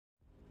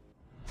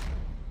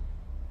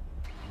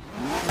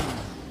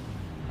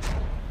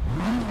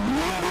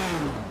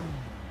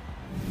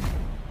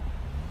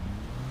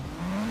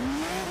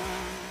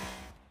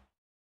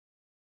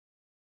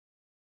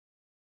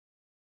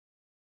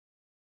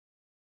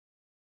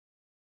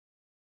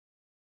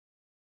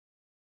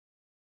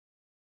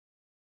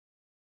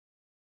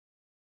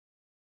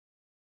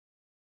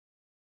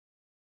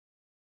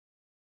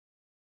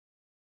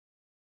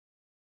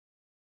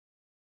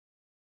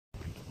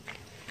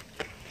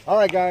All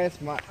right, guys.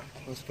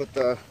 Let's put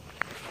the.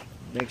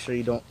 Make sure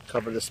you don't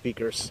cover the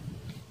speakers.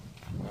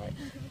 All right.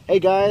 Hey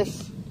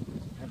guys,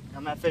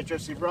 I'm at Fit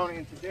Jersey Brony,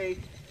 and today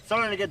it's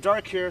starting to get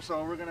dark here,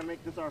 so we're gonna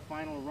make this our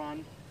final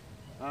run.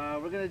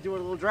 We're gonna do a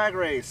little drag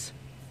race.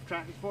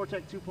 Traxxas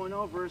Vortec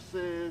 2.0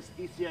 versus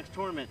ECX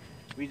Torment.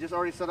 We just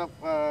already set up,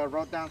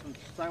 wrote down some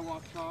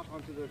sidewalk chalk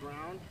onto the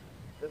ground.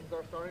 This is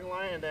our starting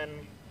line, and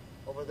then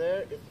over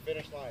there is the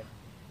finish line.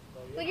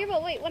 So, yeah.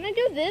 But wait, when I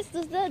do this,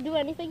 does that do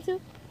anything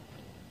too?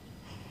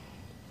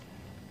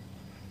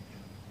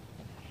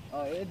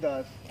 Oh, it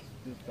does.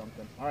 Do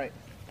something. All right.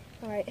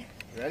 All right.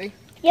 You ready?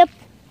 Yep.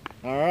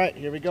 All right,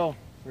 here we go.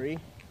 3,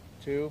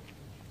 2,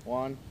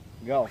 1,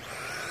 go.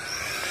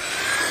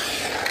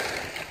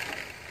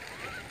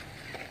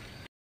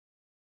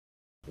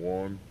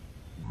 One,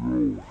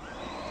 go.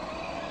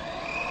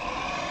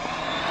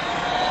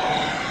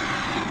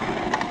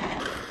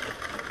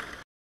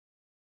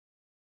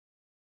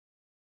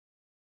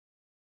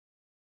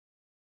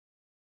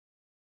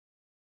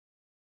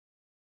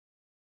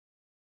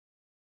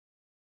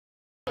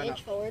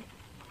 Inch forward.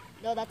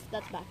 No, that's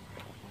back. Come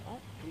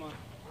on.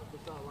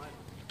 Let's start line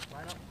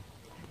up.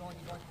 Keep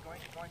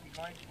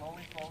going.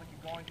 Slowly.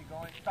 Keep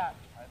going. Stop.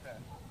 Right there.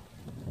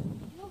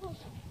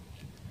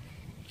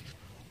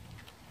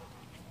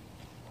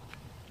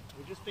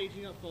 We're just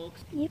staging up,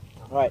 folks. Yep.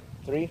 All right.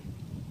 3,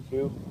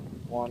 2,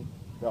 1,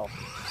 go.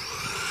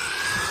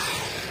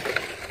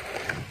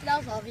 That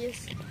was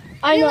obvious.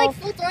 I know. Like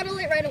full throttle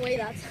it right away.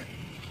 That's.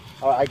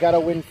 All right, I gotta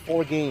win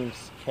 4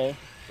 games. Okay.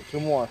 So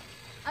 2 more.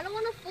 I don't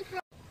want to full throttle.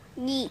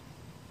 Neat.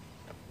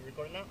 You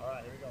recording now? All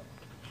right. Here we go.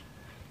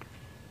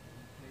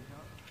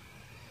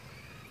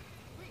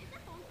 Wait, is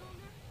that phone still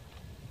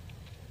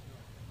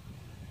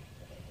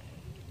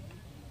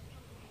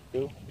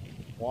in there? 2,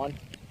 1,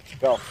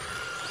 go. I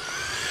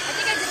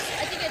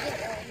think I did.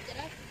 Did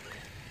I?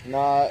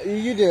 Nah,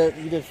 you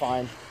did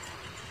fine.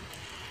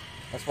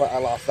 That's why I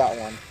lost that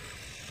one.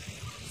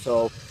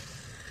 So,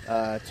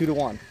 2 to 1.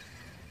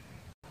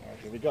 All right,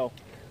 here we go.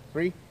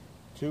 3,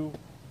 2,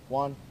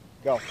 1,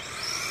 go.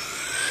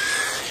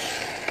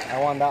 I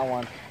won that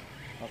one.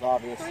 That's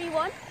obvious.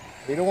 3-1.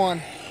 3 to 1.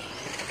 The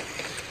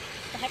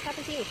heck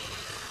happened to you?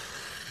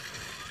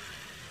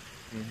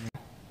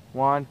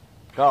 1,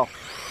 go.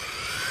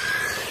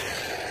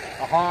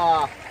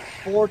 Aha!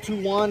 4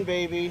 to 1,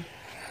 baby.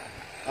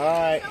 All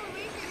right.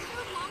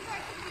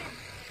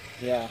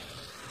 Yeah.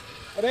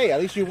 But hey,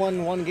 at least you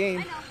won 1 game.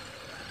 I know.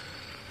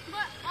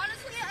 But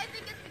honestly, I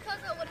think it's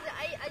because of what is it?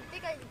 I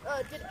think I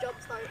did a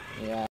jump start.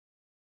 Yeah.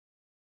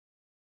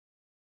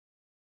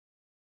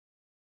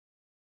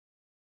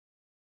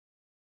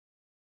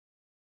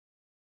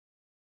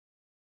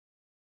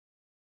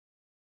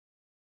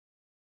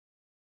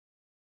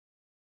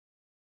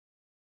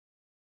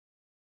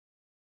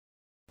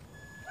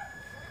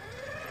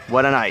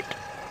 What a night.